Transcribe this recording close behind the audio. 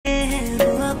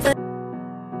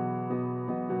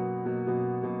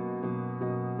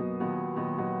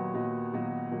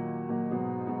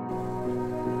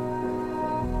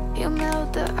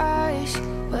melt the ice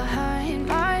behind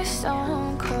my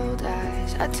stone cold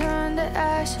eyes. I turn to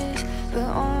ashes, but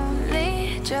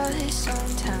only just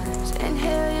sometimes.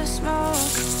 Inhale your smoke,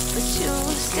 but you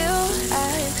still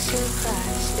act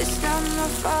surprised. It's not my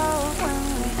fault when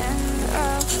we end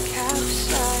up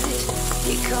capsized.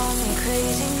 You call me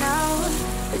crazy now,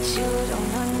 but you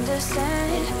don't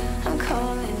understand. I'm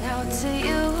calling out to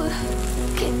you.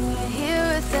 Can you hear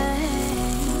a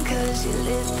thing? 'Cause you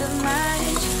lit the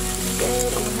match,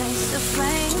 getting nice to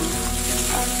flame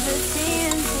under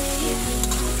TNT.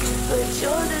 But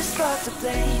you're the spark to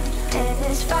blame, and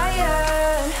it's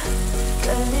fire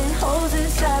burning holes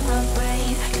inside my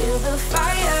brain. Feel the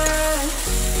fire,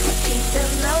 keep the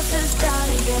melters down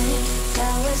again.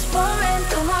 Now it's pouring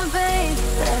through my veins,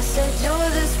 but I said you're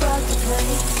the spark to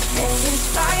blame, and it's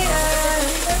fire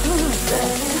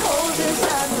burning holes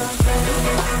inside my brain.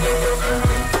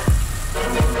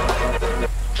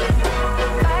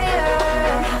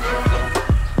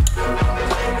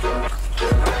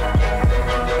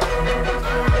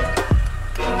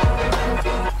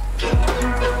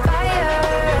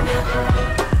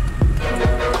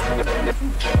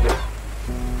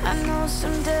 I know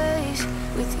some days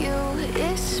with you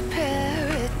it's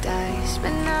paradise,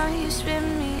 but now you spin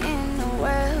me in a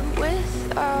web with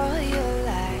all your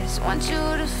lies. Want you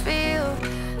to feel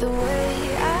the way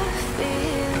I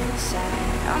feel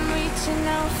inside. I'm reaching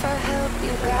out for help,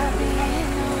 you got me in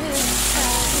a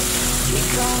riptide. You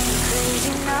call me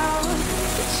crazy now,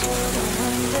 but you don't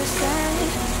understand.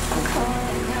 I'm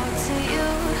calling out to you.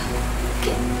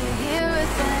 Can you hear a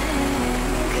thing?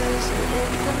 'Cause you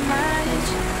lit the match,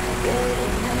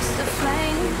 getting nice to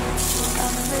flame.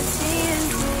 I'm the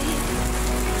TNT,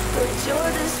 but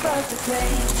you're the spark to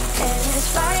play. And it's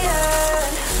fire,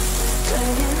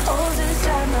 burning holes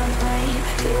inside my brain.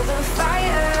 Feel the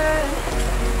fire,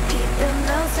 keep the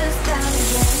melters down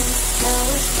again. Now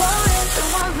it's pouring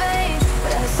through my veins,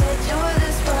 but I said you're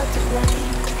the spark to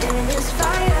blame. And it's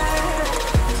fire,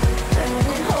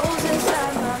 burning holes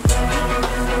inside my brain.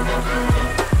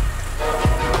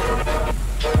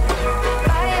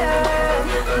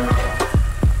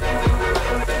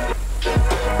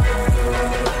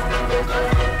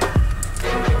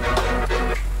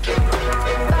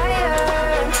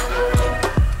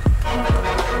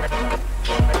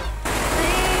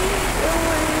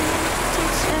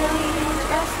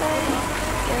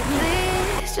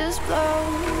 Just blow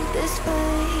this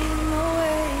flame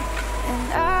away, and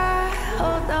I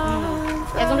hold on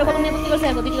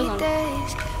for many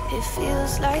days. It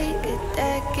feels like a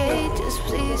decade. Just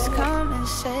please come and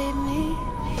save me.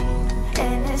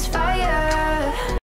 And it's fire.